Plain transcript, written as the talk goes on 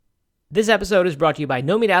This episode is brought to you by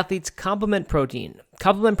No Meat Athlete's Complement Protein.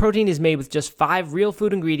 Complement Protein is made with just 5 real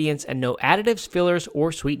food ingredients and no additives, fillers,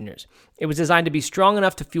 or sweeteners. It was designed to be strong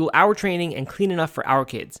enough to fuel our training and clean enough for our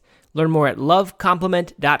kids. Learn more at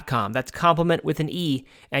lovecomplement.com. That's complement with an E,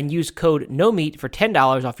 and use code NOMEAT for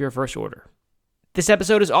 $10 off your first order. This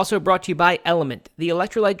episode is also brought to you by Element, the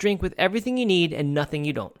electrolyte drink with everything you need and nothing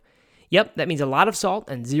you don't. Yep, that means a lot of salt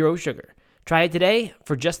and zero sugar. Try it today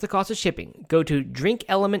for just the cost of shipping. Go to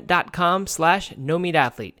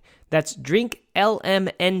drinkelement.com/nomeatathlete. That's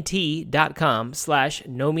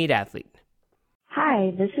drinklmnt.com/nomeatathlete.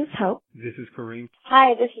 Hi, this is Hope. This is Kareem.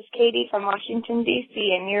 Hi, this is Katie from Washington,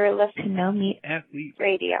 D.C., and you're listening to No Meat Athlete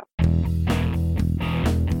Radio.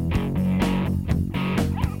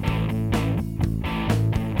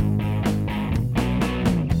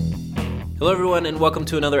 Hello, everyone, and welcome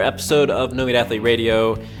to another episode of No Meat Athlete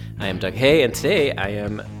Radio. I am Doug Hay, and today I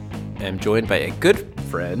am joined by a good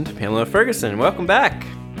friend, Pamela Ferguson. Welcome back.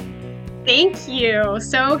 Thank you.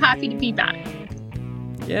 So happy to be back.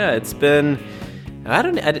 Yeah, it's been...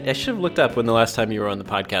 I should have looked up when the last time you were on the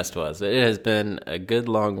podcast was. It has been a good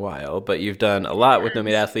long while, but you've done a lot with No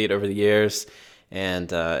Meat Athlete over the years,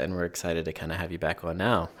 and we're excited to kind of have you back on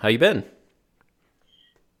now. How you been?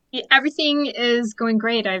 Everything is going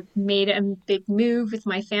great. I've made a big move with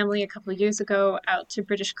my family a couple of years ago out to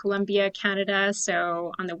British Columbia, Canada.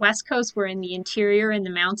 So on the West Coast, we're in the interior in the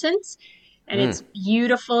mountains, and it's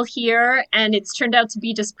beautiful here. And it's turned out to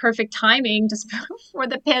be just perfect timing just before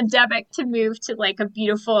the pandemic to move to like a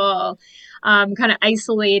beautiful kind of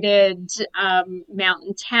isolated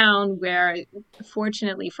mountain town where,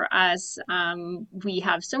 fortunately for us, we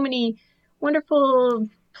have so many wonderful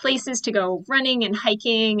places to go running and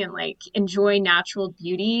hiking and like enjoy natural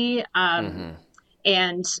beauty. And,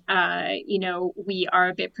 we are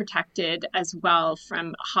a bit protected as well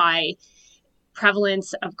from high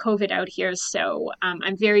prevalence of COVID out here. So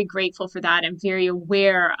I'm very grateful for that. I'm very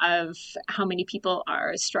aware of how many people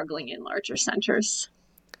are struggling in larger centers.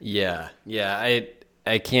 Yeah.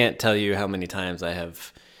 I can't tell you how many times I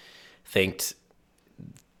have thanked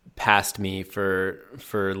past me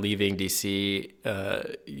for leaving DC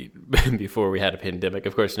before we had a pandemic.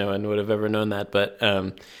 Of course, no one would have ever known that. But,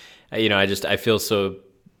 I feel so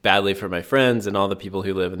badly for my friends and all the people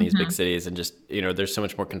who live in these big cities, and just, they're so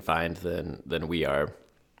much more confined than we are.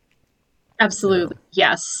 Absolutely.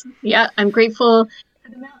 Yes. Yeah. I'm grateful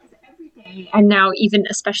for the mountains every day, and now even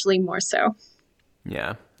especially more so.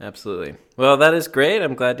 Yeah, absolutely. Well, that is great.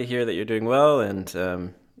 I'm glad to hear that you're doing well.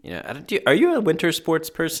 And, are you a winter sports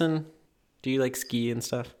person? Do you like ski and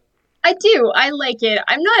stuff? I do. I like it.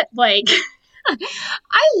 I'm not like... I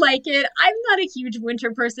like it. I'm not a huge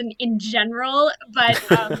winter person in general, but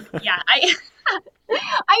I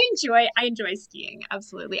enjoy skiing.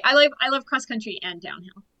 Absolutely. I love cross country and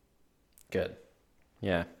downhill. Good.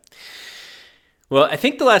 Yeah. Well, I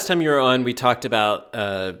think the last time you were on, we talked about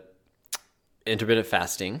intermittent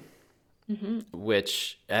fasting,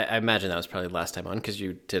 which I imagine that was probably the last time on because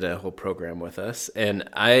you did a whole program with us. And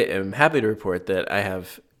I am happy to report that I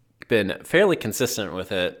have been fairly consistent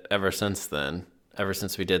with it ever since then, ever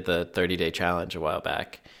since we did the 30-day challenge a while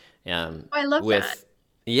back. I love that.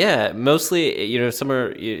 Yeah, mostly,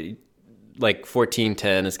 somewhere like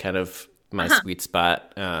 14-10 is kind of my sweet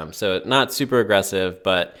spot. So not super aggressive,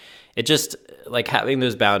 but it just like having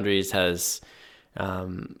those boundaries has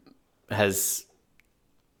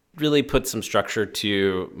really put some structure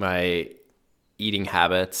to my eating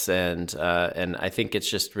habits, and I think it's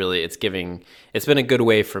just really it's been a good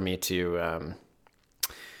way for me to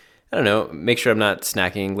make sure I'm not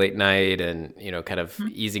snacking late night and kind of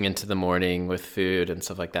easing into the morning with food and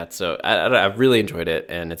stuff like that. So I've really enjoyed it,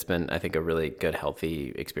 and it's been, I think, a really good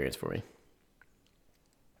healthy experience for me.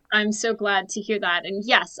 I'm so glad to hear that. And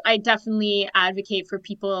yes, I definitely advocate for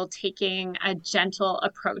people taking a gentle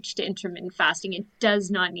approach to intermittent fasting. It does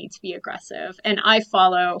not need to be aggressive, and I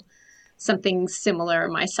follow something similar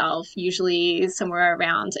myself, usually somewhere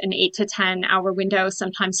around an 8 to 10 hour window,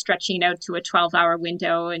 sometimes stretching out to a 12-hour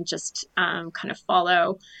window, and just kind of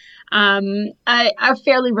follow a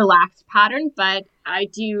fairly relaxed pattern. But I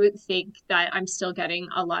do think that I'm still getting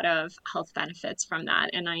a lot of health benefits from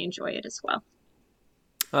that, and I enjoy it as well.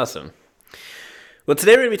 Awesome. Well,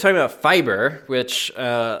 today we're going to be talking about fiber, which,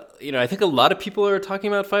 I think a lot of people are talking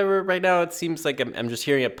about fiber right now. It seems like I'm just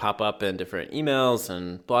hearing it pop up in different emails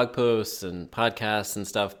and blog posts and podcasts and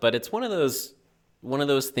stuff. But it's one of those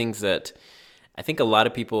things that I think a lot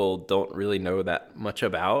of people don't really know that much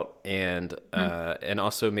about, and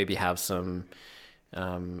also maybe have some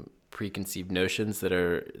preconceived notions that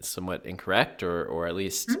are somewhat incorrect, or at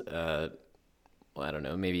least, I don't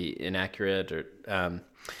know, maybe inaccurate, or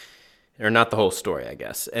or not the whole story, I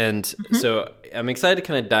guess. And so I'm excited to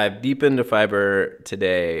kind of dive deep into fiber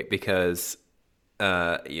today because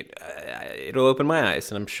it'll open my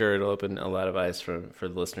eyes, and I'm sure it'll open a lot of eyes for the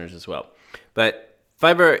listeners as well. But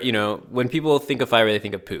fiber, when people think of fiber, they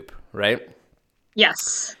think of poop, right?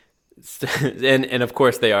 Yes. And of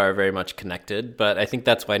course they are very much connected, but I think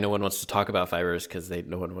that's why no one wants to talk about fibers, because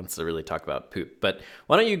no one wants to really talk about poop. But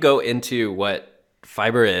why don't you go into what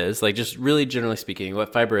fiber is, like just really generally speaking,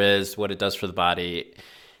 what fiber is, what it does for the body,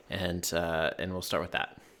 and we'll start with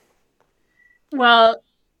that. Well,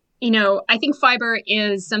 I think fiber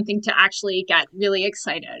is something to actually get really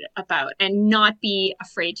excited about and not be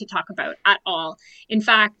afraid to talk about at all. In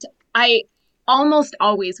fact, I almost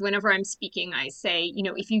always, whenever I'm speaking, I say,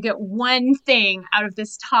 if you get one thing out of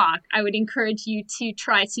this talk, I would encourage you to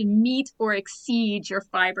try to meet or exceed your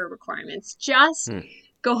fiber requirements. Just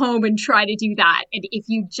go home and try to do that. And if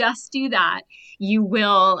you just do that, you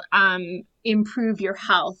will improve your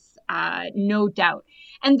health, no doubt.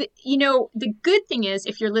 And, the good thing is,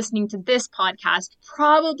 if you're listening to this podcast,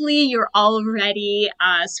 probably you're already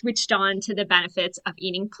switched on to the benefits of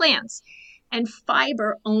eating plants. And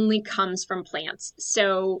fiber only comes from plants.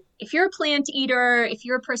 So if you're a plant eater, if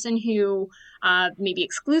you're a person who maybe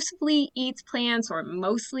exclusively eats plants or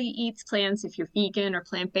mostly eats plants, if you're vegan or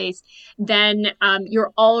plant-based, then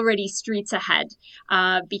you're already streets ahead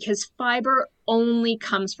because fiber only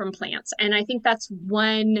comes from plants. And I think that's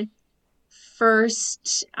one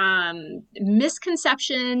first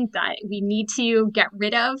misconception that we need to get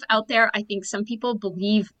rid of out there. I think some people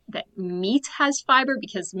believe that meat has fiber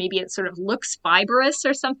because maybe it sort of looks fibrous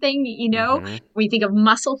or something, when you think of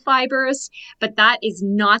muscle fibers, but that is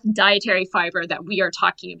not dietary fiber that we are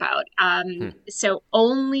talking about. So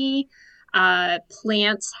only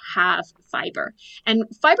plants have fiber. And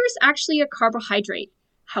fiber is actually a carbohydrate.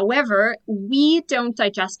 However, we don't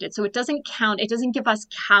digest it, so it doesn't count. It doesn't give us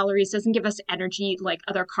calories, doesn't give us energy like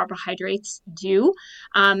other carbohydrates do.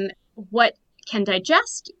 What can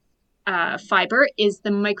digest fiber is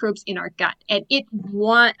the microbes in our gut, and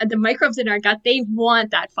the microbes in our gut. They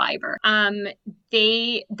want that fiber.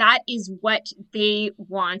 That is what they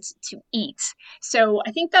want to eat. So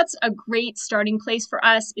I think that's a great starting place for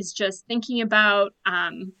us. Is just thinking about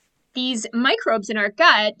these microbes in our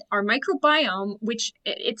gut, our microbiome, which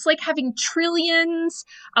it's like having trillions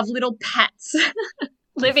of little pets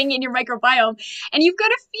living in your microbiome, and you've got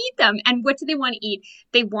to feed them. And what do they want to eat?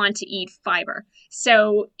 They want to eat fiber.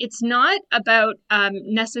 So it's not about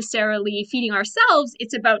necessarily feeding ourselves.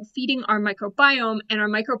 It's about feeding our microbiome, and our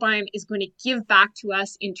microbiome is going to give back to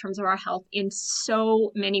us in terms of our health in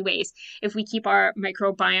so many ways if we keep our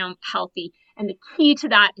microbiome healthy. And the key to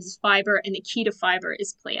that is fiber, and the key to fiber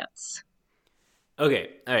is plants. Okay.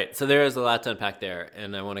 All right. So there is a lot to unpack there,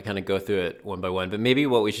 and I want to kind of go through it one by one. But maybe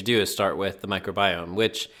what we should do is start with the microbiome,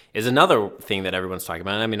 which is another thing that everyone's talking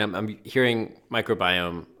about. I mean, I'm hearing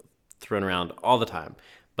microbiome thrown around all the time.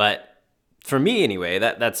 But for me, anyway,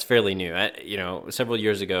 that's fairly new. Several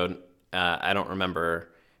years ago, I don't remember,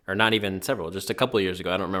 or not even several, just a couple of years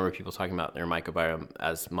ago, I don't remember people talking about their microbiome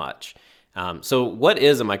as much. So what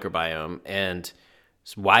is a microbiome, and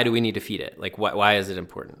why do we need to feed it? Like, why is it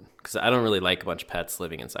important? Because I don't really like a bunch of pets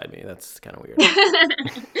living inside me. That's kind of weird.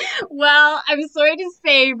 Well, I'm sorry to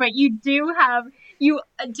say, but you do have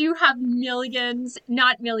millions,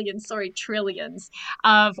 not millions, sorry, trillions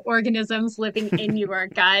of organisms living in your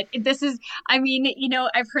gut.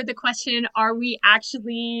 I've heard the question, are we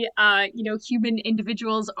actually, human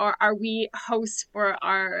individuals, or are we hosts for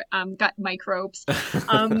our gut microbes?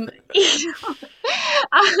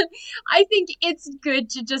 I think it's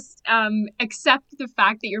good to just accept the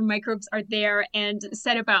fact that your microbes are there and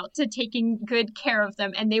set about to taking good care of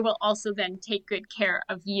them, and they will also then take good care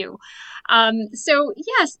of you. So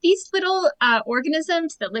yes, these little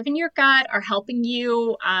organisms that live in your gut are helping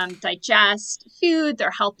you digest food.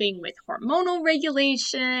 They're helping with hormonal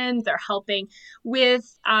regulation. They're helping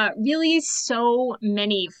with really so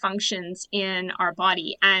many functions in our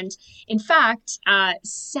body. And in fact,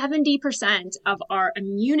 70% of our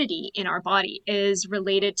immunity in our body is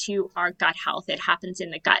related to our gut health. It happens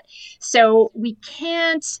in the gut. So we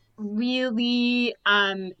can't really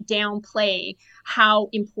downplay how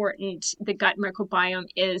important the gut microbiome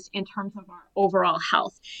is in terms of our overall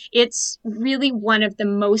health. It's really one of the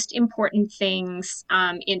most important things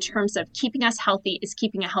in terms of keeping us healthy is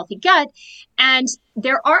keeping a healthy gut. And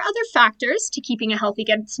there are other factors to keeping a healthy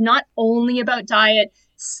gut. It's not only about diet.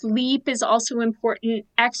 Sleep is also important.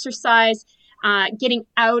 Exercise, getting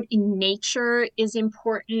out in nature is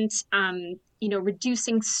important.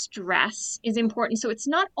 reducing stress is important. So it's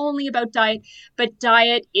not only about diet, but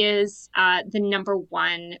diet is the number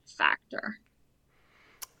one factor.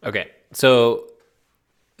 Okay. So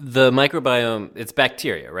the microbiome, it's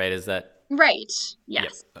bacteria, right? Is that right?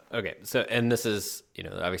 Yes. Yep. Okay. So, and this is,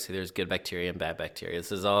 obviously there's good bacteria and bad bacteria.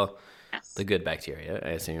 This is all the good bacteria, I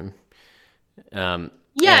assume. So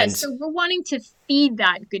we're wanting to feed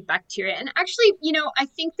that good bacteria. And actually, I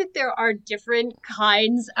think that there are different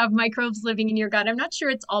kinds of microbes living in your gut. I'm not sure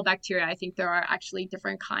it's all bacteria. I think there are actually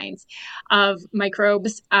different kinds of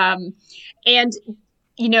microbes. And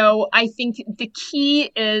I think the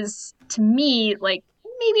key is, to me, like,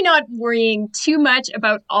 maybe not worrying too much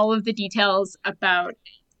about all of the details about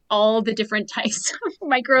all the different types of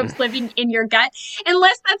microbes living in your gut,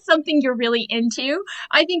 unless that's something you're really into.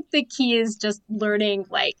 I think the key is just learning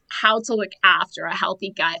like how to look after a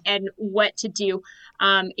healthy gut and what to do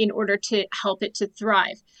in order to help it to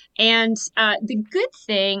thrive. And the good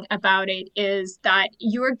thing about it is that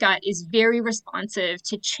your gut is very responsive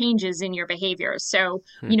to changes in your behavior. So,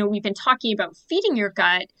 we've been talking about feeding your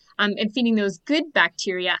gut and feeding those good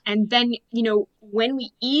bacteria. And then, when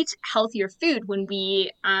we eat healthier food, when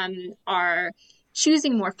we are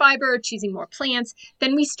choosing more fiber, choosing more plants,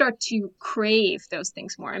 then we start to crave those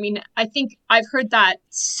things more. I mean, I think I've heard that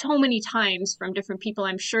so many times from different people.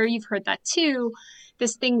 I'm sure you've heard that too.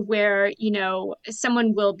 This thing where,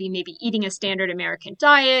 someone will be maybe eating a standard American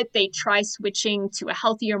diet. They try switching to a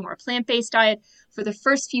healthier, more plant-based diet. For the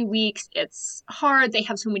first few weeks, it's hard. They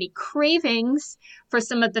have so many cravings for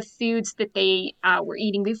some of the foods that they were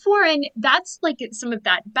eating before. And that's like some of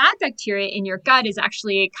that bad bacteria in your gut is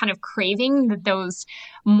actually kind of craving those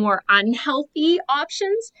more unhealthy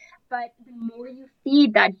options. But the more you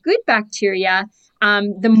feed that good bacteria,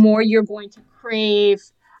 the more you're going to crave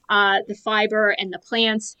the fiber and the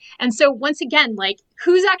plants. And so once again, like,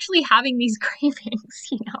 who's actually having these cravings?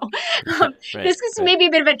 This is maybe a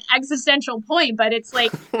bit of an existential point, but it's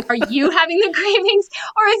like, are you having the cravings,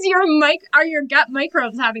 or are your gut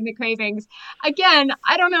microbes having the cravings? Again,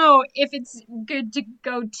 I don't know if it's good to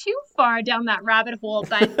go too far down that rabbit hole,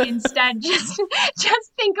 but instead just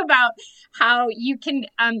think about how you can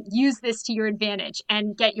use this to your advantage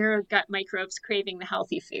and get your gut microbes craving the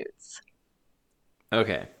healthy foods.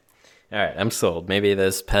 Okay. All right, I'm sold. Maybe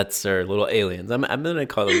those pets are little aliens. I'm going to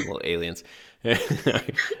call them little aliens.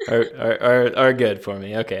 are good for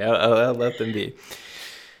me. Okay, I'll let them be.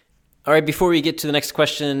 All right, before we get to the next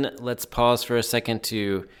question, let's pause for a second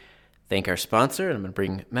to thank our sponsor. And I'm going to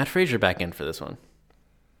bring Matt Frazier back in for this one.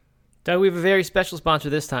 Doug, we have a very special sponsor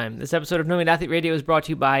this time. This episode of No Meat Athlete Radio is brought to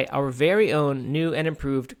you by our very own new and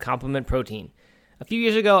improved Complement Protein. A few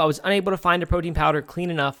years ago, I was unable to find a protein powder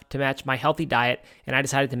clean enough to match my healthy diet, and I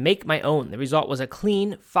decided to make my own. The result was a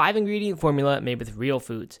clean, 5-ingredient formula made with real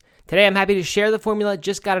foods. Today, I'm happy to share the formula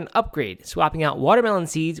just got an upgrade, swapping out watermelon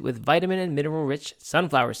seeds with vitamin and mineral-rich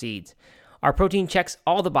sunflower seeds. Our protein checks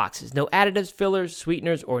all the boxes. No additives, fillers,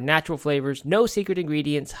 sweeteners, or natural flavors. No secret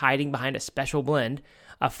ingredients hiding behind a special blend.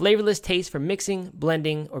 A flavorless taste for mixing,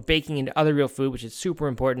 blending, or baking into other real food, which is super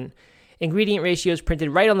important. Ingredient ratios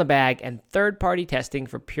printed right on the bag, and third-party testing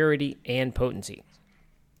for purity and potency.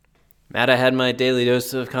 Matt, I had my daily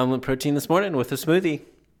dose of Complement Protein this morning with a smoothie.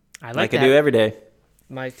 Like I do every day.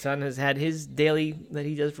 My son has had his daily that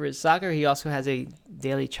he does for his soccer. He also has a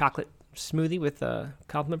daily chocolate smoothie with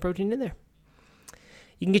Complement Protein in there.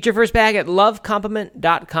 You can get your first bag at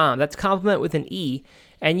lovecomplement.com. That's Complement with an E.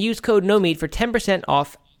 And use code NOMEAT for 10%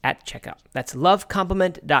 off at checkout. That's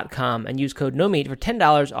lovecomplement.com, and use code NOMEAT for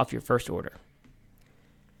 $10 off your first order.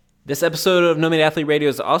 This episode of No Meat Athlete Radio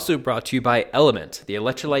is also brought to you by Element, the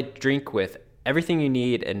electrolyte drink with everything you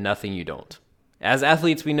need and nothing you don't. As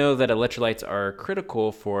athletes, we know that electrolytes are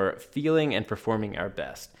critical for feeling and performing our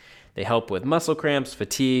best. They help with muscle cramps,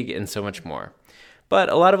 fatigue, and so much more. But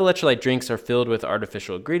a lot of electrolyte drinks are filled with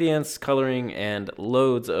artificial ingredients, coloring, and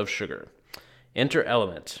loads of sugar. Enter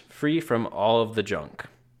Element, free from all of the junk.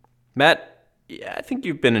 Matt, I think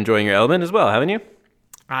you've been enjoying your Element as well, haven't you?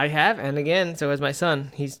 I have, and again, so has my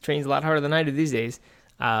son. He trains a lot harder than I do these days.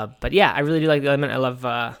 But yeah, I really do like the Element. I love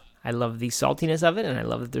the saltiness of it, and I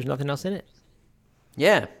love that there's nothing else in it.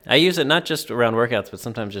 Yeah, I use it not just around workouts, but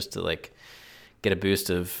sometimes just to get a boost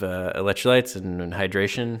of electrolytes and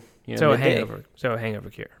hydration. So a hangover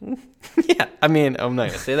cure. Yeah, I mean, I'm not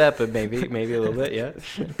gonna say that, but maybe a little bit. Yeah.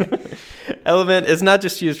 Element is not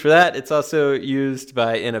just used for that; it's also used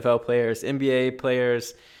by NFL players, NBA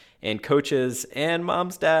players, and coaches, and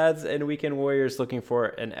moms, dads, and weekend warriors looking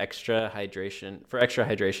for extra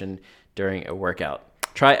hydration during a workout.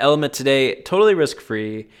 Try Element today, totally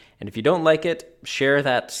risk-free. And if you don't like it, share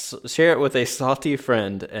it with a salty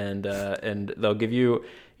friend, and they'll give you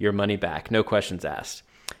your money back, no questions asked.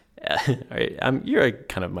 All right, you're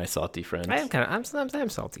kind of my salty friend. I'm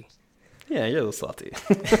salty. Yeah, you're a little salty.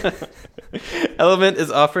 Element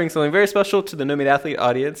is offering something very special to the No Meat Athlete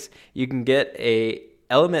audience. You can get a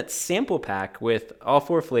Element sample pack with all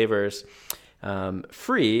 4 flavors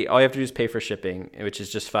free. All you have to do is pay for shipping, which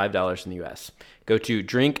is just $5 in the US. Go to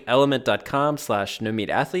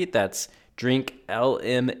drinkelement.com/no-meat-athlete. That's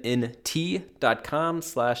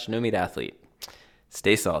drinklmnt.com/no-meat-athlete.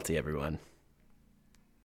 Stay salty, everyone.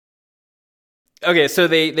 Okay, so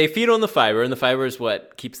they feed on the fiber, and the fiber is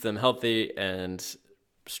what keeps them healthy and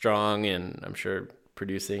strong, and I'm sure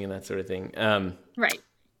producing and that sort of thing. Right.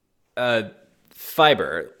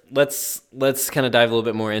 Fiber. Let's kind of dive a little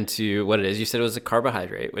bit more into what it is. You said it was a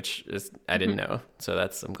carbohydrate, which is I didn't know, so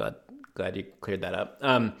I'm glad you cleared that up.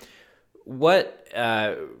 What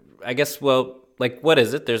I guess what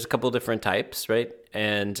is it? There's a couple different types, right?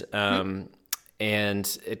 And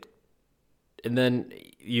then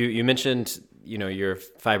you mentioned your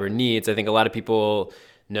fiber needs. I think a lot of people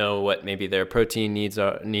know what maybe their protein needs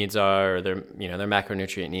are, or their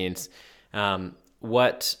macronutrient needs.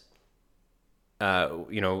 What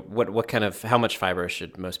kind of, how much fiber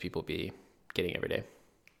should most people be getting every day?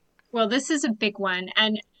 Well, this is a big one.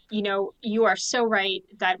 And, you are so right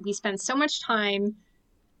that we spend so much time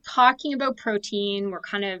talking about protein. We're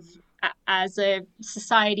kind of, as a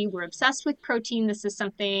society, we're obsessed with protein. This is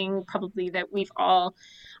something probably that we've all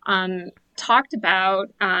talked about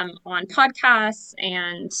on podcasts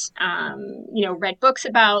and, read books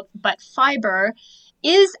about, but fiber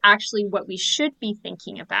is actually what we should be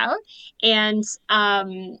thinking about. And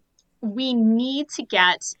we need to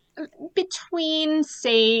get between,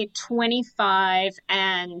 say, 25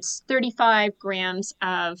 and 35 grams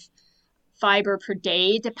of fiber per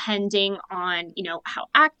day, depending on, how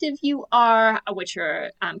active you are, what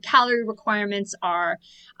your calorie requirements are.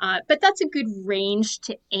 But that's a good range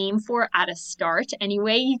to aim for at a start.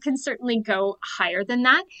 Anyway, you can certainly go higher than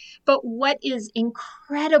that. But what is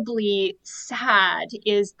incredibly sad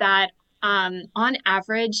is that on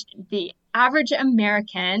average, the average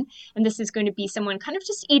American, and this is going to be someone kind of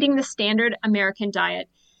just eating the standard American diet,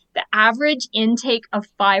 the average intake of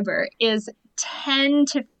fiber is 10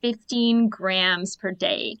 to 15 grams per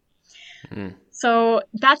day. So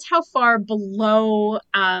that's how far below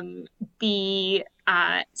the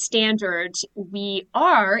standard we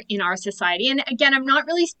are in our society. And again, I'm not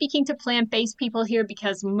really speaking to plant-based people here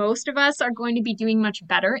because most of us are going to be doing much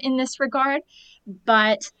better in this regard.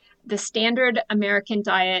 But the standard American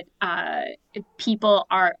diet, people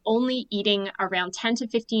are only eating around 10 to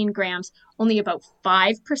 15 grams. Only about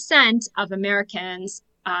 5% of Americans,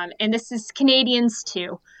 and this is Canadians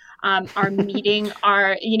too, are meeting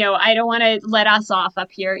our, I don't want to let us off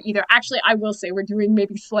up here either. Actually, I will say we're doing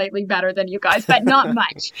maybe slightly better than you guys, but not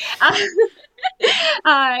much.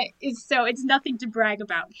 So it's nothing to brag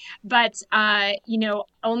about. But,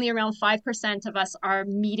 only around 5% of us are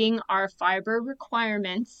meeting our fiber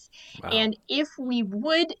requirements. Wow. And if we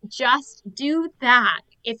would just do that,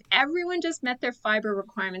 if everyone just met their fiber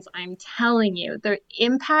requirements, I'm telling you, the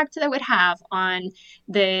impact that would have on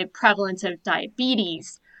the prevalence of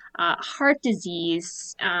diabetes, heart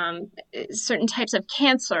disease, certain types of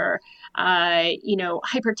cancer,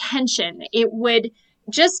 hypertension, it would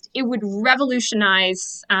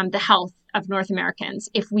revolutionize the health of North Americans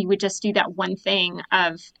if we would just do that one thing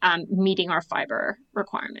of meeting our fiber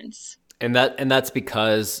requirements. And that's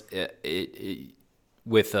because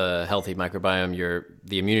with a healthy microbiome,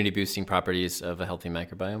 the immunity boosting properties of a healthy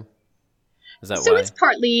microbiome. Is that so why?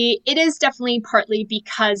 It is definitely partly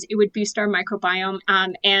because it would boost our microbiome.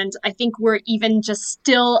 And I think we're even just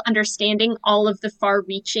still understanding all of the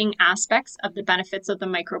far-reaching aspects of the benefits of the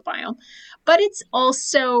microbiome. But it's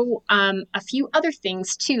also a few other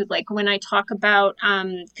things too, like when I talk about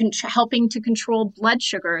helping to control blood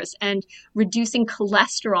sugars and reducing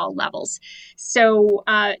cholesterol levels. So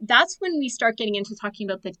that's when we start getting into talking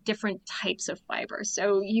about the different types of fiber.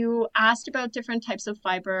 So you asked about different types of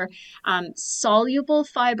fiber. Soluble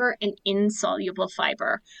fiber and insoluble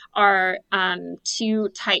fiber are two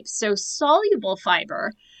types. So soluble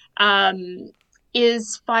fiber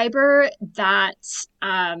is fiber that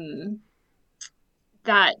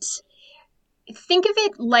think of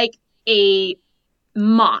it like a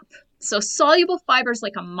mop. So soluble fiber is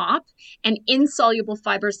like a mop and insoluble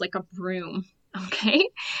fiber is like a broom. Okay,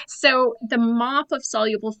 so the mop of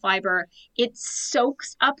soluble fiber, it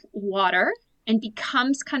soaks up water and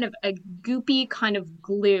becomes kind of a goopy kind of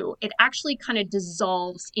glue. It actually kind of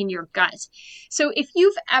dissolves in your gut. So if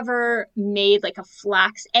you've ever made like a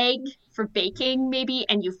flax egg for baking, maybe,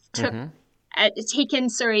 and you've taken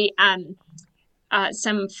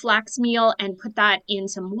some flax meal and put that in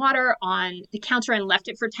some water on the counter and left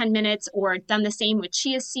it for 10 minutes, or done the same with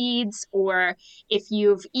chia seeds, or if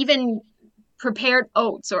you've even prepared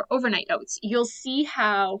oats or overnight oats, you'll see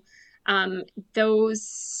how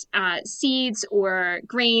those seeds or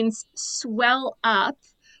grains swell up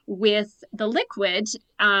with the liquid,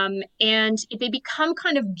 and they become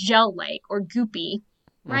kind of gel-like or goopy,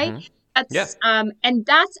 right? And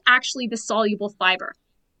that's actually the soluble fiber.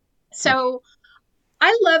 So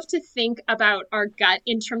I love to think about our gut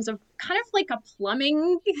in terms of kind of like a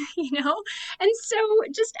plumbing, And so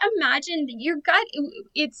just imagine your gut,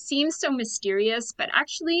 it seems so mysterious, but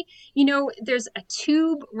actually, there's a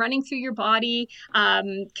tube running through your body,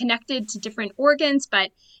 connected to different organs. But,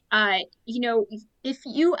 if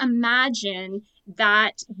you imagine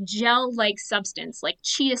that gel-like substance, like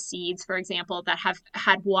chia seeds, for example, that have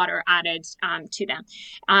had water added to them,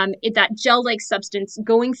 that gel-like substance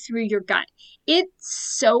going through your gut, it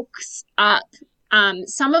soaks up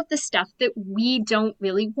some of the stuff that we don't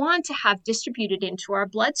really want to have distributed into our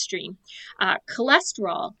bloodstream.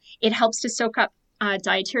 Cholesterol, it helps to soak up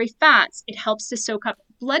dietary fats. It helps to soak up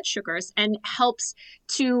blood sugars and helps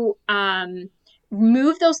to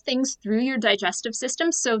move those things through your digestive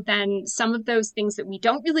system. So then some of those things that we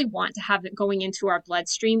don't really want to have it going into our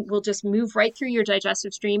bloodstream will just move right through your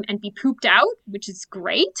digestive stream and be pooped out, which is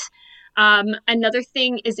great. Another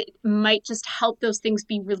thing is it might just help those things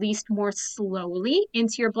be released more slowly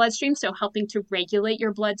into your bloodstream. So helping to regulate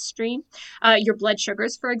your bloodstream, your blood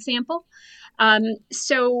sugars, for example.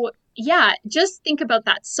 Just think about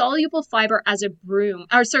that soluble fiber as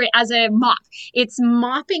as a mop. It's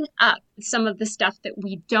mopping up some of the stuff that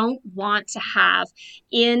we don't want to have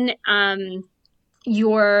in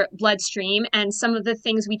your bloodstream, and some of the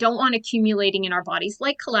things we don't want accumulating in our bodies,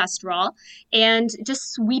 like cholesterol, and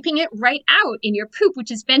just sweeping it right out in your poop,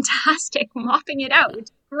 which is fantastic, mopping it out, which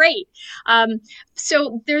is great.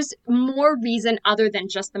 So there's more reason other than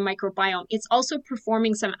just the microbiome. It's also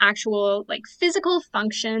performing some actual like physical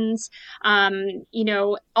functions.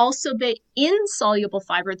 Also the insoluble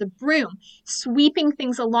fiber, the broom, sweeping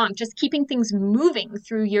things along, just keeping things moving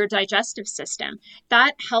through your digestive system.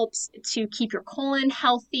 That helps to keep your colon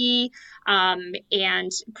healthy,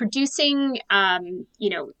 and producing,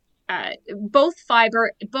 both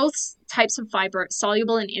types of fiber,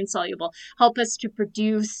 soluble and insoluble, help us to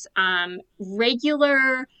produce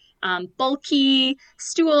regular, bulky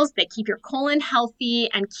stools that keep your colon healthy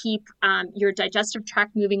and keep your digestive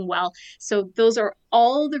tract moving well. So those are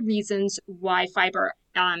all the reasons why fiber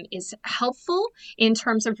is helpful in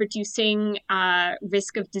terms of reducing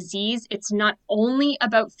risk of disease. It's not only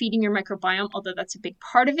about feeding your microbiome, although that's a big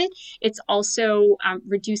part of it. It's also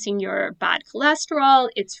reducing your bad cholesterol.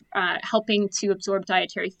 It's helping to absorb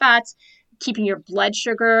dietary fats, keeping your blood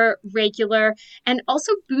sugar regular, and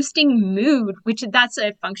also boosting mood, which that's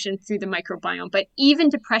a function through the microbiome. But even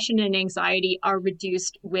depression and anxiety are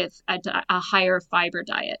reduced with a higher fiber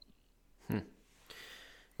diet.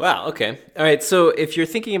 Wow. Okay. All right. So if you're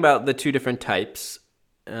thinking about the two different types,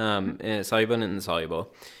 soluble and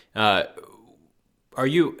insoluble, are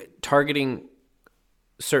you targeting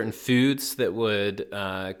certain foods that would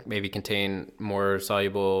maybe contain more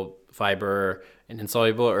soluble fiber and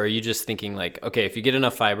insoluble, or are you just thinking like, okay, if you get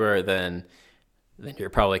enough fiber, then you're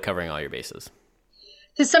probably covering all your bases?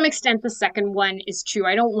 To some extent, the second one is true.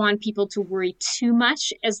 I don't want people to worry too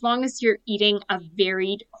much. As long as you're eating a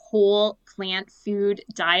varied whole plant food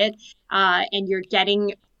diet, and you're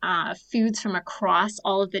getting foods from across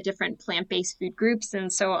all of the different plant-based food groups.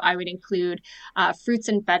 And so I would include fruits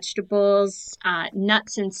and vegetables,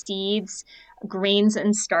 nuts and seeds, grains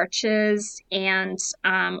and starches, and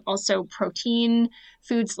also protein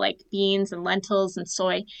foods like beans and lentils and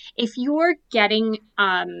soy. If you're getting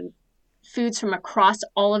foods from across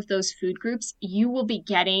all of those food groups, you will be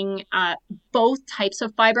getting both types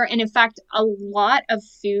of fiber. And in fact, a lot of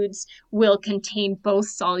foods will contain both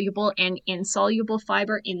soluble and insoluble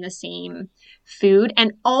fiber in the same food.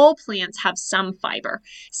 And all plants have some fiber.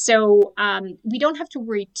 So we don't have to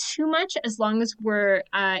worry too much as long as we're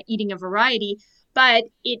eating a variety. But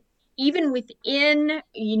even within,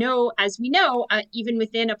 as we know, even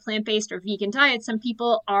within a plant-based or vegan diet, some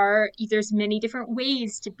people there's many different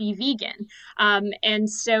ways to be vegan. And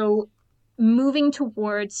so moving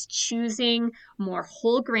towards choosing more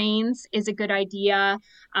whole grains is a good idea.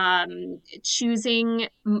 Choosing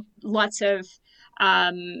lots of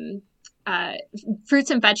fruits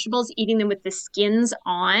and vegetables, eating them with the skins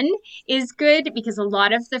on is good because a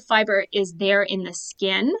lot of the fiber is there in the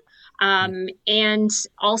skin. And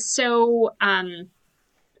also,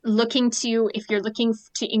 if you're looking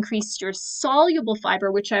to increase your soluble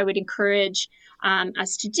fiber, which I would encourage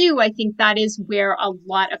us to do, I think that is where a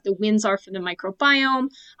lot of the wins are for the microbiome.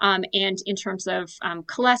 And in terms of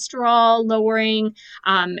cholesterol lowering,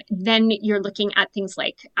 then you're looking at things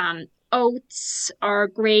like oats are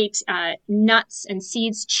great, nuts and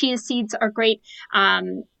seeds, chia seeds are great.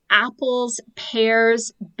 Apples,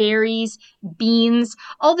 pears, berries, beans,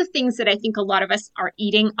 all the things that I think a lot of us are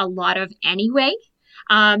eating a lot of anyway.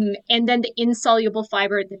 And then the insoluble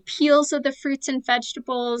fiber, the peels of the fruits and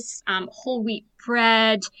vegetables, whole wheat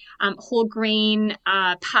bread, whole grain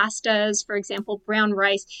pastas, for example, brown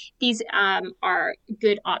rice. These are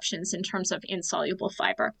good options in terms of insoluble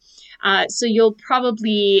fiber. So you'll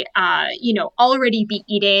probably, already be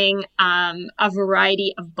eating a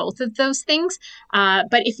variety of both of those things.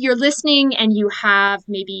 But if you're listening and you have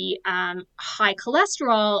maybe high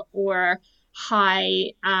cholesterol or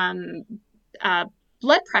high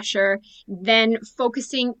blood pressure, then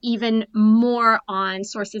focusing even more on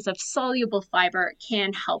sources of soluble fiber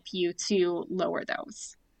can help you to lower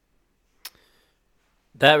those.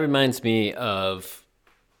 That reminds me of,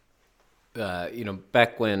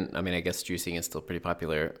 back when, I guess juicing is still pretty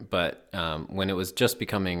popular, but when it was just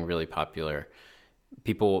becoming really popular,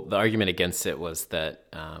 the argument against it was that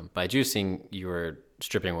by juicing, you were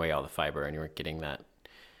stripping away all the fiber and you weren't getting that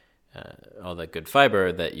all the good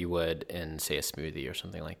fiber that you would in, say, a smoothie or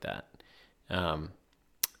something like that.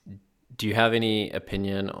 Do you have any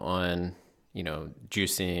opinion on,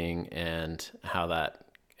 juicing and how that,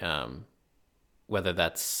 whether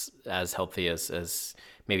that's as healthy as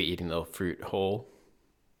maybe eating the fruit whole?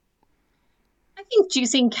 I think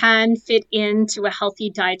juicing can fit into a healthy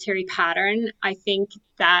dietary pattern. I think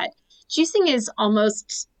that juicing is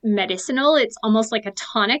almost medicinal. It's almost like a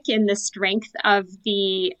tonic in the strength of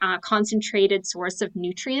the concentrated source of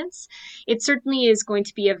nutrients. It certainly is going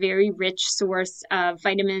to be a very rich source of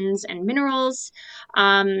vitamins and minerals.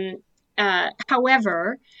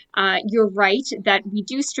 However, you're right that we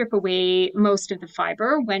do strip away most of the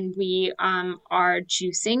fiber when we are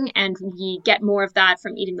juicing, and we get more of that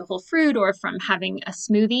from eating the whole fruit or from having a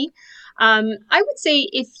smoothie. I would say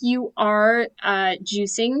if you are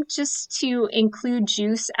juicing, just to include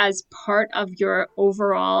juice as part of your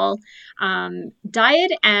overall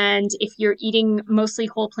diet. And if you're eating mostly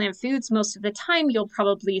whole plant foods most of the time, you'll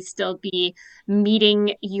probably still be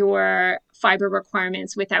meeting your fiber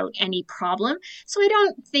requirements without any problem. So I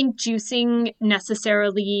don't think juicing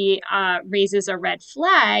necessarily raises a red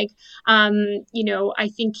flag. I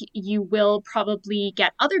think you will probably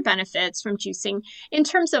get other benefits from juicing in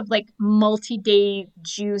terms of like multi-day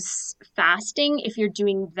juice fasting. If you're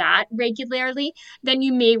doing that regularly, then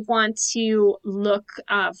you may want to look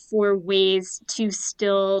for ways to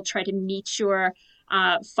still try to meet your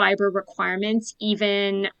fiber requirements,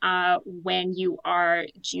 even when you are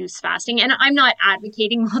juice fasting. And I'm not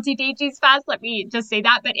advocating multi-day juice fast, let me just say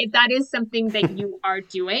that. But if that is something that you are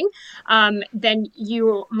doing, then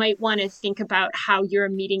you might want to think about how you're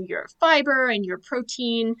meeting your fiber and your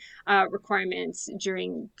protein requirements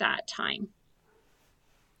during that time.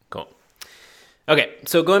 Cool. Okay,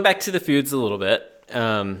 so going back to the foods a little bit.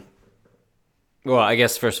 Well, I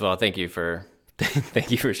guess first of all, thank you for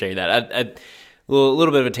sharing that. A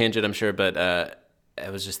little bit of a tangent, I'm sure, but I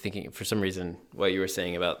was just thinking, for some reason, what you were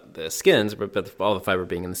saying about the skins, but all the fiber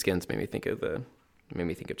being in the skins made me think of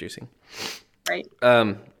juicing. Right.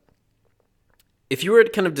 If you were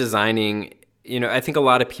kind of designing, I think a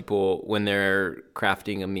lot of people when they're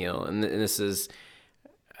crafting a meal, and this is,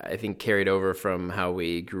 I think, carried over from how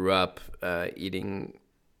we grew up eating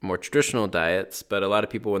more traditional diets, but a lot of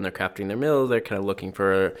people when they're crafting their meal, they're kind of looking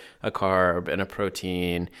for a carb and a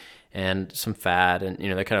protein and some fat, and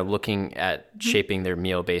they're kind of looking at shaping their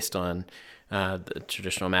meal based on the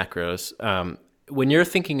traditional macros. When you're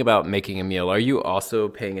thinking about making a meal, are you also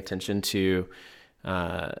paying attention to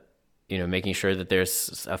making sure that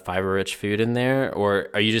there's a fiber-rich food in there, or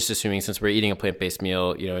are you just assuming since we're eating a plant-based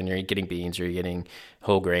meal, and you're getting beans or you're getting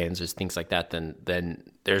whole grains or things like that, then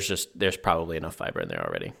there's probably enough fiber in there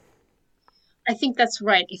already? I think that's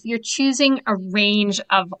right. If you're choosing a range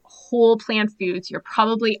of whole plant foods, you're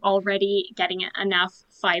probably already getting enough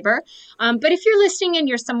fiber. But if you're listening and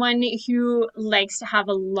you're someone who likes to have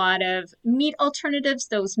a lot of meat alternatives,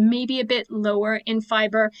 those may be a bit lower in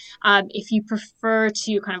fiber. If you prefer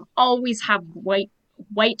to kind of always have white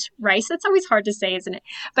rice. That's always hard to say, isn't it?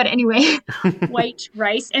 But anyway, white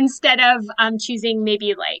rice instead of choosing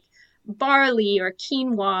maybe like barley or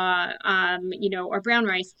quinoa, or brown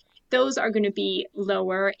rice, those are going to be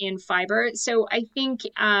lower in fiber. So I think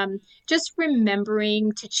just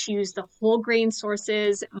remembering to choose the whole grain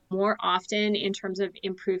sources more often in terms of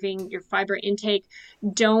improving your fiber intake.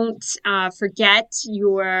 Don't forget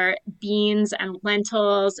your beans and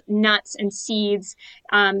lentils, nuts and seeds.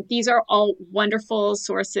 These are all wonderful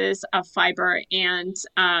sources of fiber, and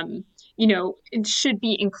it should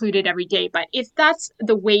be included every day. But if that's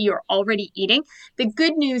the way you're already eating, the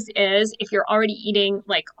good news is if you're already eating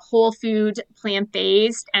like whole food,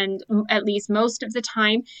 plant-based, and at least most of the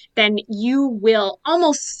time, then you will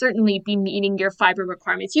almost certainly be meeting your fiber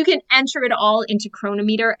requirements. You can enter it all into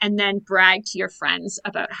Chronometer and then brag to your friends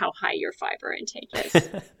about how high your fiber intake is.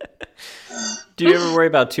 Do you ever worry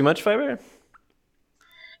about too much fiber?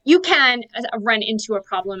 You can run into a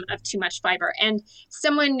problem of too much fiber. And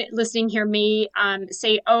someone listening here may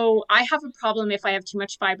say, oh, I have a problem if I have too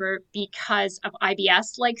much fiber because of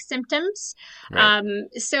IBS-like symptoms. Right.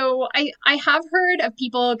 So I have heard of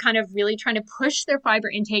people kind of really trying to push their fiber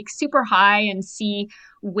intake super high and see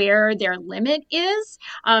where their limit is.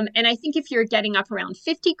 And I think if you're getting up around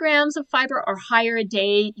 50 grams of fiber or higher a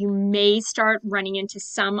day, you may start running into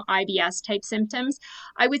some IBS type symptoms.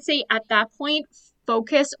 I would say at that point,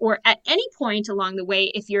 focus, or at any point along the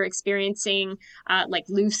way, if you're experiencing like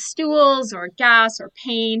loose stools or gas or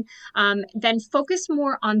pain, then focus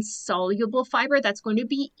more on soluble fiber. That's going to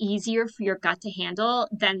be easier for your gut to handle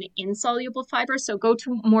than the insoluble fiber. So go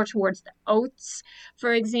more towards the oats,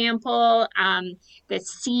 for example, the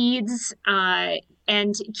seeds,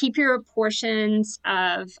 and keep your portions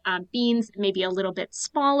of beans maybe a little bit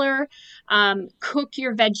smaller. Cook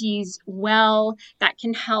your veggies well. That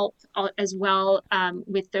can help as well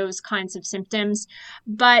with those kinds of symptoms.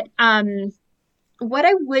 But what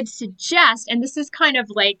I would suggest, and this is kind of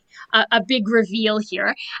like a big reveal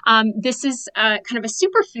here, this is kind of a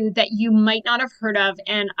superfood that you might not have heard of,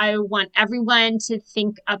 and I want everyone to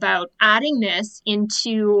think about adding this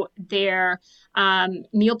into their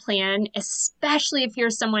meal plan, especially if you're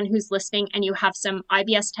someone who's listening and you have some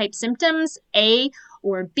IBS type symptoms, A,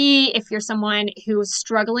 or B, if you're someone who's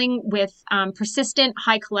struggling with persistent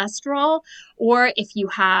high cholesterol, or if you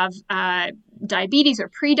have diabetes or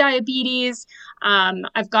pre-diabetes.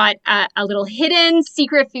 I've got a little hidden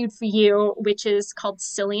secret food for you, which is called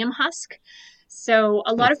psyllium husk. So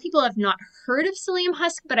a lot of people have not heard of psyllium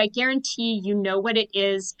husk, but I guarantee you know what it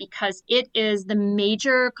is because it is the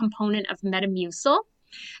major component of Metamucil.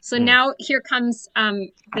 So now here comes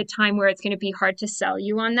the time where it's going to be hard to sell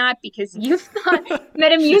you on that because you thought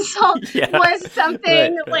Metamucil was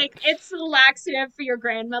something like it's a laxative for your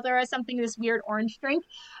grandmother or something, this weird orange drink.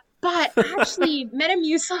 But actually,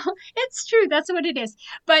 Metamucil, it's true. That's what it is.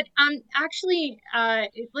 But actually,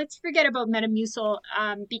 let's forget about Metamucil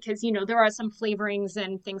because, there are some flavorings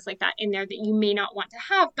and things like that in there that you may not want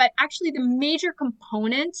to have. But actually, the major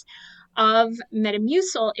component of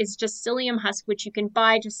Metamucil is just psyllium husk, which you can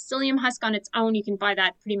buy just psyllium husk on its own. You can buy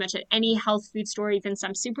that pretty much at any health food store. Even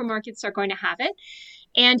some supermarkets are going to have it.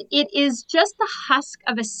 And it is just the husk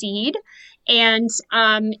of a seed. And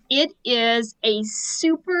it is a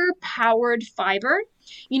super powered fiber.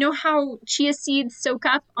 You know how chia seeds soak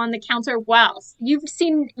up on the counter? Well, you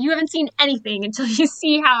haven't seen anything until you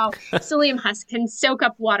see how psyllium husk can soak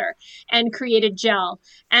up water and create a gel.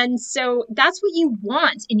 And so that's what you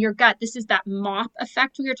want in your gut. This is that mop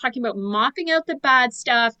effect we were talking about, mopping out the bad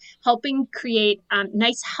stuff, helping create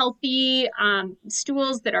nice, healthy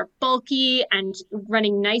stools that are bulky and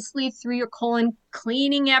running nicely through your colon,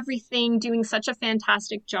 cleaning everything, doing such a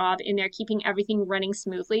fantastic job in there, keeping everything running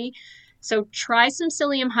smoothly. So try some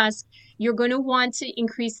psyllium husk. You're going to want to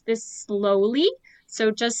increase this slowly.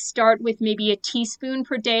 So just start with maybe a teaspoon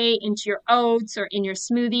per day into your oats or in your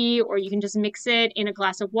smoothie, or you can just mix it in a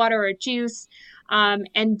glass of water or juice.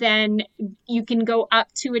 And then you can go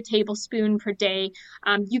up to a tablespoon per day.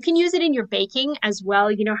 You can use it in your baking as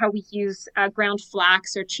well. You know how we use ground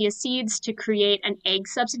flax or chia seeds to create an egg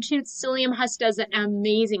substitute? Psyllium husk does an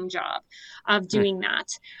amazing job of doing that.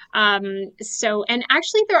 And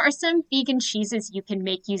actually there are some vegan cheeses you can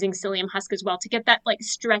make using psyllium husk as well to get that like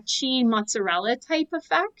stretchy mozzarella type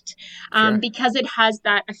effect, because it has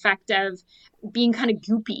that effect of being kind of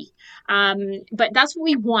goopy. But that's what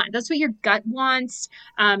we want. That's what your gut wants.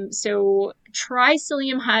 So try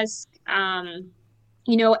psyllium husk, and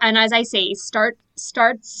as I say, start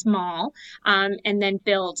small, and then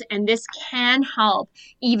build. And this can help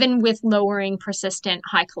even with lowering persistent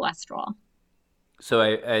high cholesterol. So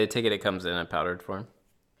I take it comes in a powdered form?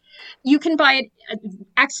 You can buy it.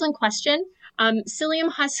 Excellent question.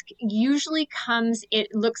 Psyllium husk usually comes,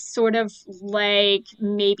 it looks sort of like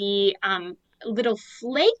maybe little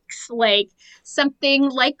flakes, like something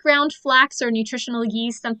like ground flax or nutritional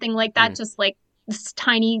yeast, something like that, just like this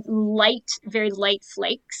tiny light, very light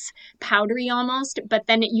flakes, powdery almost. But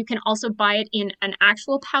then you can also buy it in an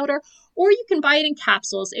actual powder, or you can buy it in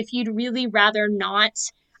capsules if you'd really rather not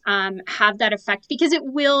have that effect, because it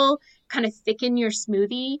will kind of thicken your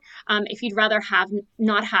smoothie. If you'd rather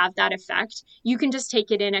not have that effect, you can just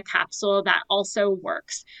take it in a capsule. That also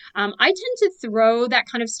works. I tend to throw that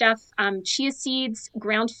kind of stuff, chia seeds,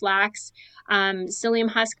 ground flax, psyllium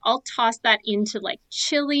husk. I'll toss that into like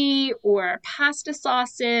chili or pasta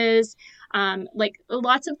sauces. Like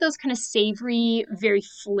lots of those kind of savory, very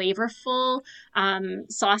flavorful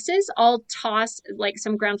sauces. I'll toss like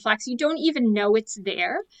some ground flax. You don't even know it's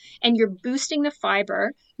there, and you're boosting the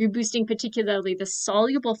fiber. You're boosting particularly the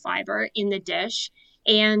soluble fiber in the dish.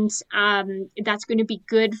 And that's going to be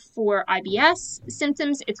good for IBS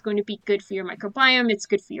symptoms. It's going to be good for your microbiome. It's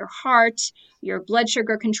good for your heart, your blood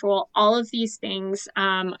sugar control, all of these things,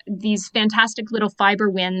 these fantastic little fiber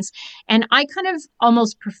wins. And I kind of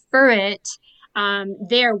almost prefer it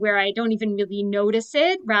there where I don't even really notice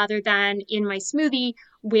it, rather than in my smoothie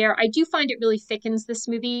where I do find it really thickens the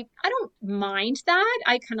smoothie. I don't mind that.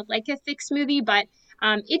 I kind of like a thick smoothie, but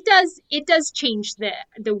it does change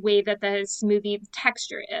the way that the smoothie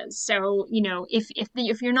texture is. So, you know, if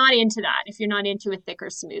you're not into that, if you're not into a thicker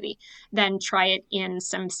smoothie, then try it in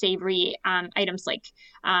some savory items like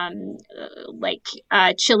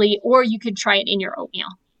chili, or you could try it in your oatmeal.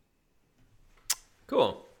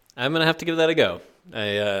 Cool. I'm gonna have to give that a go.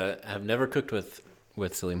 I have never cooked with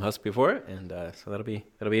psyllium husk before, and so that'll be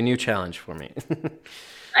a new challenge for me.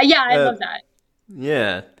 Yeah, I love that.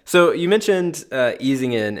 Yeah. So you mentioned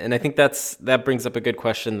easing in, and I think that brings up a good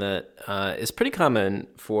question that is pretty common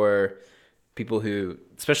for people who,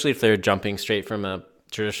 especially if they're jumping straight from a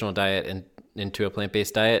traditional diet and into a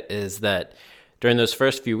plant-based diet, is that during those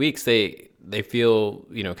first few weeks they feel,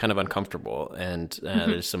 you know, kind of uncomfortable, and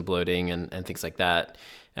there's some bloating and things like that.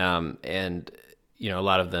 And you know, a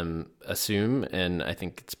lot of them assume, and I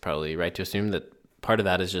think it's probably right to assume, that part of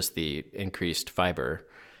that is just the increased fiber.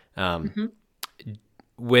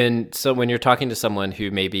 When you're talking to someone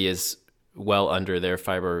who maybe is well under their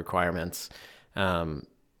fiber requirements, do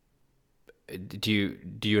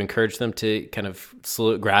you encourage them to kind of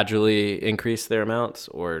gradually increase their amounts,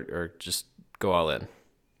 or just go all in?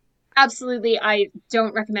 Absolutely. I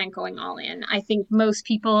don't recommend going all in. I think most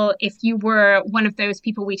people, if you were one of those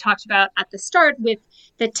people we talked about at the start with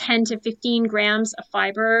the 10 to 15 grams of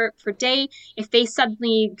fiber per day, if they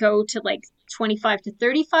suddenly go to like 25 to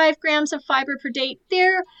 35 grams of fiber per day,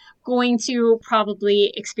 they're going to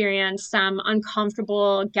probably experience some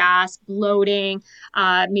uncomfortable gas, bloating,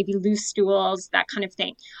 maybe loose stools, that kind of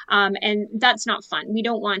thing. And that's not fun. We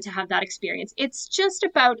don't want to have that experience. It's just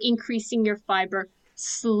about increasing your fiber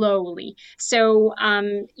slowly. So,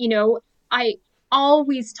 you know, I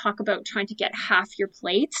always talk about trying to get half your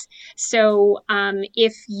plates. So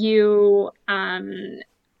if you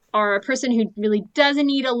are a person who really doesn't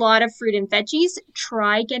eat a lot of fruit and veggies,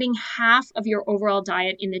 try getting half of your overall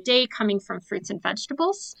diet in the day coming from fruits and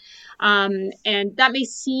vegetables. And that may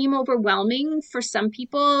seem overwhelming for some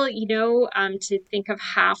people, you know, to think of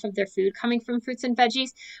half of their food coming from fruits and veggies,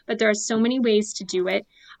 but there are so many ways to do it.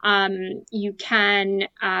 You can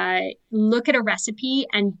look at a recipe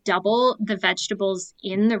and double the vegetables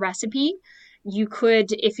in the recipe. You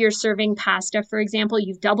could, if you're serving pasta, for example,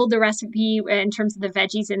 you've doubled the recipe in terms of the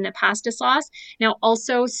veggies in the pasta sauce. Now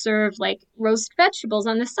also serve like roast vegetables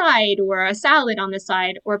on the side, or a salad on the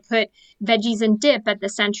side, or put veggies and dip at the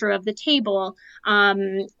center of the table,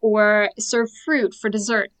 or serve fruit for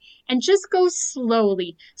dessert. And just go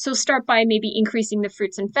slowly. So start by maybe increasing the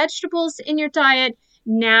fruits and vegetables in your diet.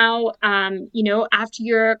 Now, you know, after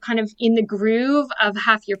you're kind of in the groove of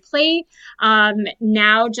half your plate,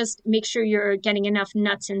 now just make sure you're getting enough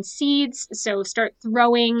nuts and seeds. So start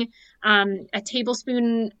throwing a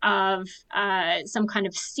tablespoon of some kind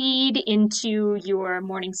of seed into your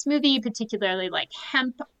morning smoothie, particularly like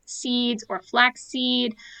hemp seeds or flax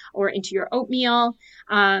seed, or into your oatmeal.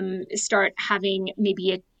 Start having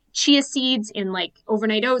maybe a chia seeds in like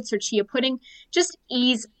overnight oats or chia pudding. Just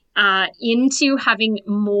ease into having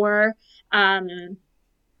more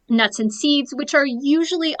nuts and seeds, which are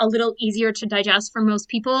usually a little easier to digest for most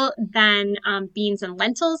people than beans and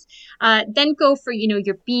lentils. Then go for,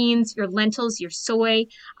 your beans, your lentils, your soy,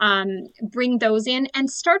 bring those in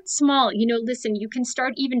and start small. Listen, you can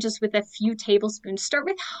start even just with a few tablespoons. Start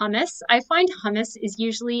with hummus. I find hummus is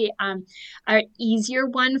usually an easier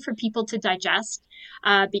one for people to digest.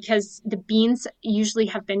 Because the beans usually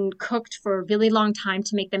have been cooked for a really long time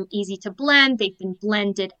to make them easy to blend. They've been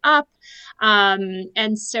blended up.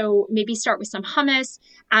 And so maybe start with some hummus,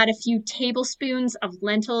 add a few tablespoons of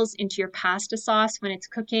lentils into your pasta sauce when it's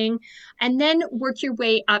cooking, and then work your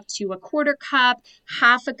way up to a quarter cup,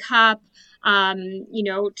 half a cup.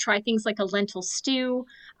 Try things like a lentil stew,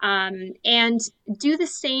 and do the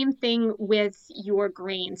same thing with your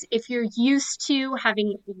grains. If you're used to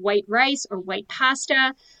having white rice or white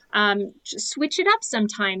pasta, just switch it up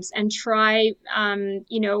sometimes and try,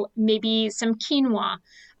 maybe some quinoa.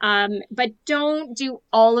 But don't do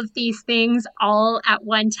all of these things all at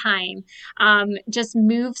one time. Just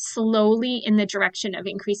move slowly in the direction of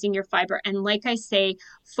increasing your fiber. And like I say,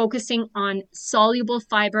 focusing on soluble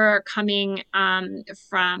fiber coming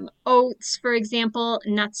from oats, for example,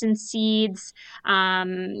 nuts and seeds,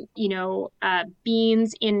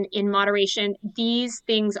 beans in moderation. These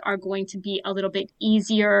things are going to be a little bit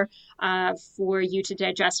easier for you to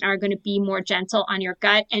digest and are going to be more gentle on your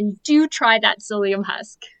gut. And do try that psyllium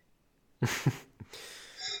husk.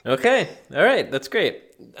 Okay. All right. That's great.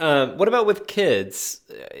 What about with kids?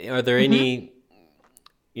 Are there any,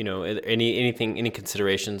 any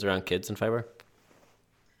considerations around kids and fiber?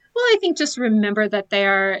 Well, I think just remember that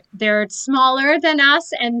they're smaller than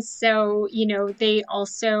us, and so they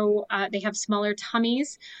also they have smaller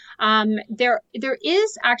tummies. There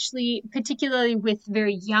is actually, particularly with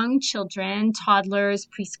very young children, toddlers,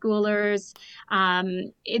 preschoolers,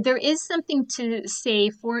 there is something to say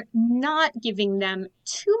for not giving them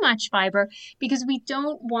too much fiber, because we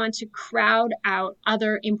don't want to crowd out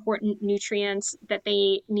other important nutrients that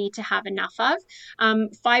they need to have enough of.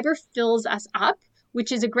 Fiber fills us up,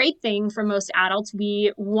 which is a great thing for most adults.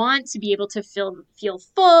 We want to be able to feel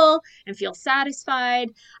full and feel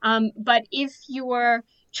satisfied. But if your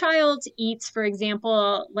child eats, for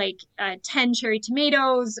example, like 10 cherry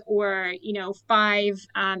tomatoes or 5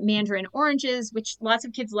 mandarin oranges, which lots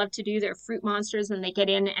of kids love to do, they're fruit monsters and they get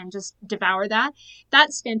in and just devour that.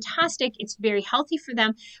 That's fantastic. It's very healthy for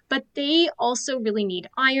them, but they also really need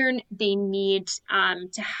iron. They need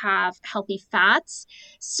to have healthy fats.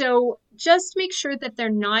 So just make sure that they're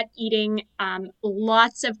not eating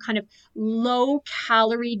lots of kind of low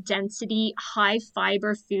calorie density, high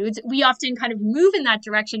fiber foods. We often kind of move in that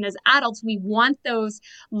direction as adults. We want those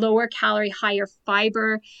lower calorie, higher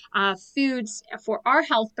fiber foods for our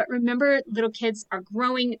health. But remember, little kids are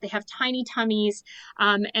growing. They have tiny tummies.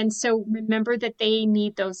 And so remember that they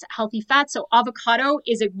need those healthy fats. So avocado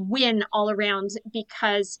is a win all around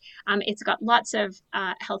because it's got lots of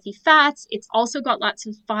healthy fats. It's also got lots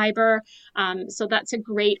of fiber. So that's a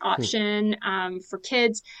great option for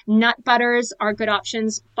kids. Nut butters are good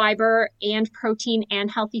options, fiber and protein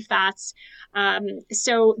and healthy fats.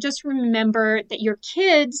 So just remember that your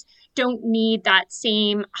kids don't need that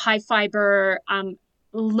same high fiber,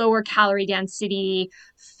 lower calorie density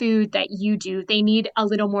food that you do. They need a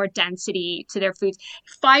little more density to their foods.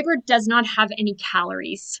 Fiber does not have any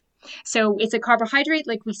calories. So it's a carbohydrate,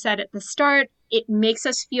 like we said at the start. It makes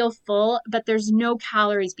us feel full, but there's no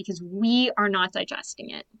calories because we are not digesting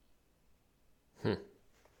it.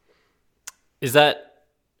 Is that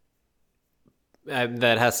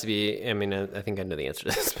has to be, I mean, I think I know the answer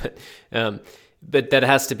to this, but that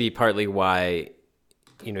has to be partly why,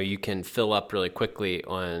 you can fill up really quickly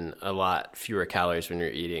on a lot fewer calories when you're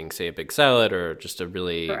eating, say, a big salad or just a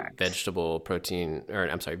really Correct. vegetable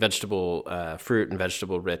fruit and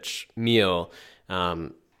vegetable rich meal.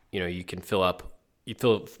 You can feel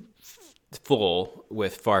full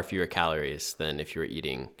with far fewer calories than if you were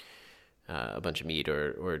eating a bunch of meat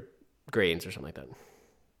or grains or something like that.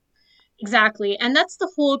 Exactly. And that's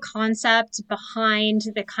the whole concept behind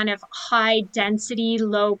the kind of high density,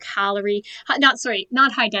 low calorie, not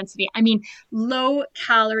high density. I mean, low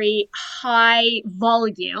calorie, high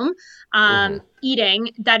volume eating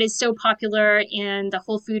that is so popular in the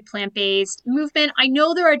whole food plant-based movement. I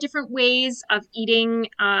know there are different ways of eating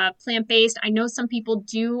plant-based. I know some people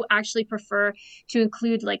do actually prefer to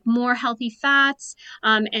include like more healthy fats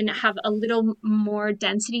and have a little more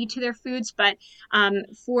density to their foods. But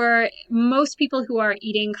for most people who are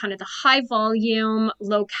eating kind of the high volume,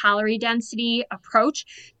 low calorie density approach,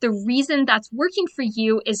 the reason that's working for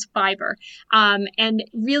you is fiber. And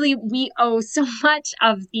really, we owe so much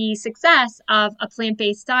of the success of a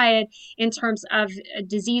plant-based diet in terms of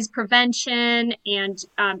disease prevention and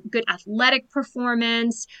good athletic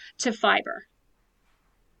performance to fiber.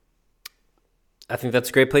 I think that's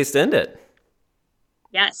a great place to end it.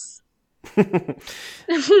 Yes.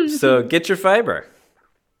 So get your fiber.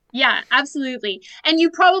 Yeah, absolutely. And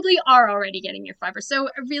you probably are already getting your fiber. So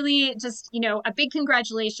really just, a big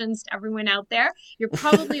congratulations to everyone out there. You're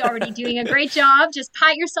probably already doing a great job. Just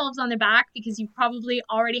pat yourselves on the back because you probably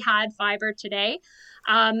already had fiber today.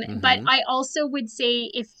 But I also would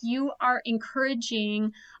say if you are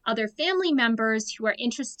encouraging other family members who are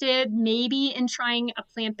interested maybe in trying a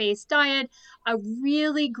plant-based diet, a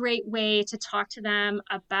really great way to talk to them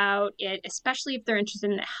about it, especially if they're interested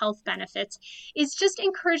in the health benefits, is just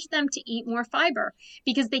encourage them to eat more fiber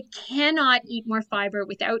because they cannot eat more fiber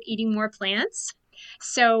without eating more plants.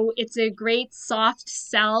 So it's a great soft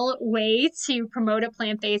sell way to promote a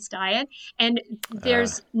plant-based diet. And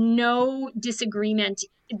there's no disagreement.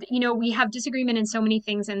 We have disagreement in so many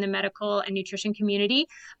things in the medical and nutrition community,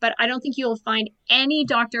 but I don't think you'll find any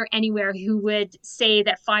doctor anywhere who would say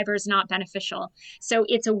that fiber is not beneficial. So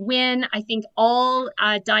it's a win. I think all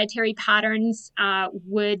dietary patterns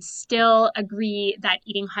would still agree that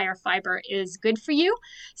eating higher fiber is good for you.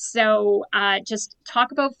 So just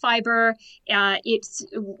talk about fiber. It's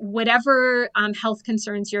whatever health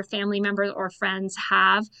concerns your family members or friends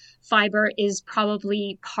have, fiber is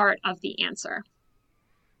probably part of the answer.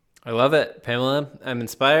 I love it, Pamela. I'm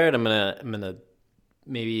inspired. I'm gonna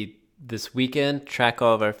maybe this weekend track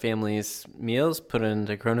all of our family's meals, put it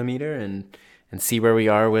into Chronometer, and see where we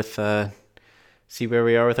are with our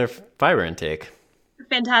fiber intake.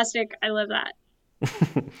 Fantastic! I love that.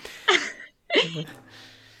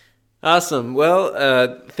 Awesome.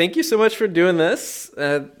 Well, thank you so much for doing this.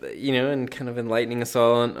 And kind of enlightening us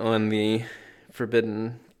all on the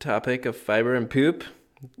forbidden topic of fiber and poop.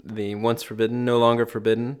 The once forbidden, no longer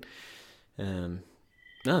forbidden. It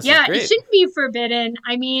shouldn't be forbidden.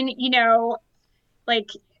 I mean,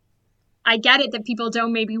 I get it that people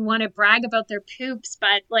don't maybe want to brag about their poops,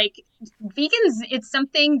 but vegans, it's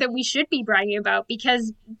something that we should be bragging about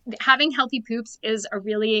because having healthy poops is a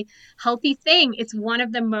really healthy thing. It's one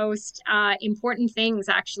of the most important things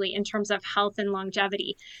actually in terms of health and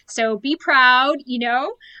longevity. So be proud,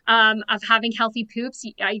 of having healthy poops.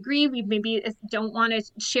 I agree. We maybe don't want to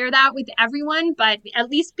share that with everyone, but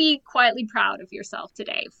at least be quietly proud of yourself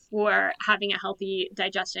today for having a healthy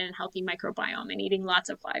digestion and healthy microbiome and eating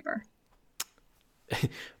lots of fiber.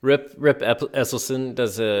 Rip Esselstyn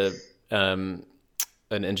does an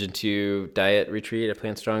Engine 2 diet retreat, a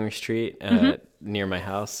Plant Strong retreat near my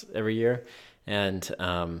house every year, and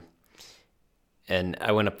I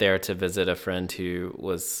went up there to visit a friend who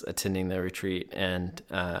was attending the retreat, and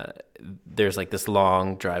there's this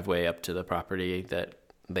long driveway up to the property that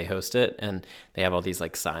they host it, and they have all these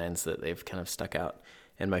signs that they've kind of stuck out,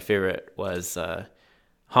 and my favorite was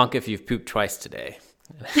honk if you've pooped twice today.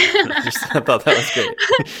 I thought that was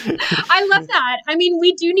great. I love that. I mean,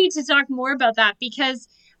 we do need to talk more about that because,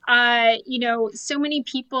 so many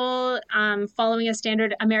people following a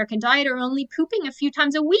standard American diet are only pooping a few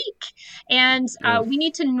times a week. And we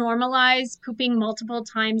need to normalize pooping multiple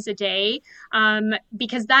times a day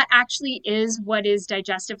because that actually is what is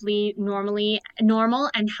digestively normal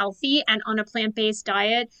and healthy. And on a plant-based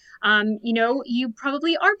diet, you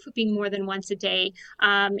probably are pooping more than once a day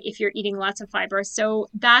if you're eating lots of fiber. So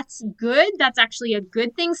that's good. That's actually a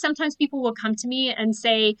good thing. Sometimes people will come to me and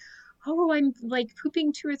say, oh, I'm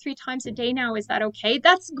pooping 2 or 3 times a day now. Is that okay?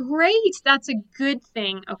 That's great. That's a good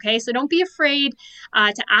thing. Okay. So don't be afraid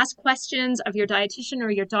to ask questions of your dietitian or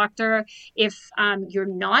your doctor if you're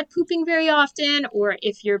not pooping very often, or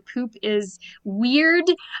if your poop is weird,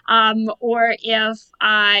 or if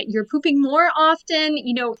you're pooping more often.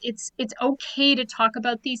 It's okay to talk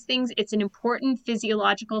about these things. It's an important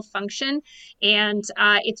physiological function. And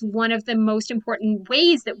it's one of the most important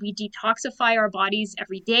ways that we detoxify our bodies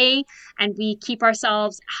every day and we keep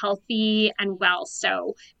ourselves healthy and well.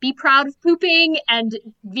 So be proud of pooping, and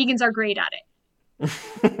vegans are great at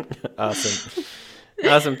it.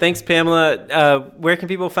 Awesome. Thanks, Pamela. Where can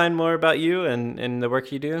people find more about you and the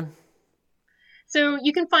work you do? So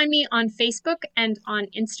you can find me on Facebook and on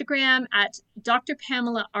Instagram at Dr.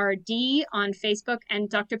 Pamela RD on Facebook and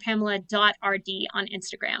drpamela.rd on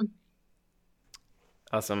Instagram.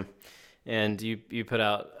 Awesome. And you put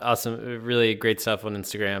out awesome, really great stuff on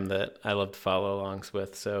Instagram that I love to follow along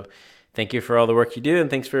with. So thank you for all the work you do, and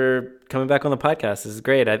thanks for coming back on the podcast. This is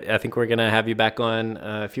great. I think we're going to have you back on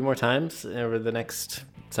a few more times over the next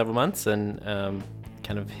several months and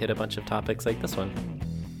kind of hit a bunch of topics like this one.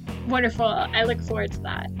 Wonderful. I look forward to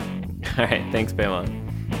that. All right. Thanks, Pamela.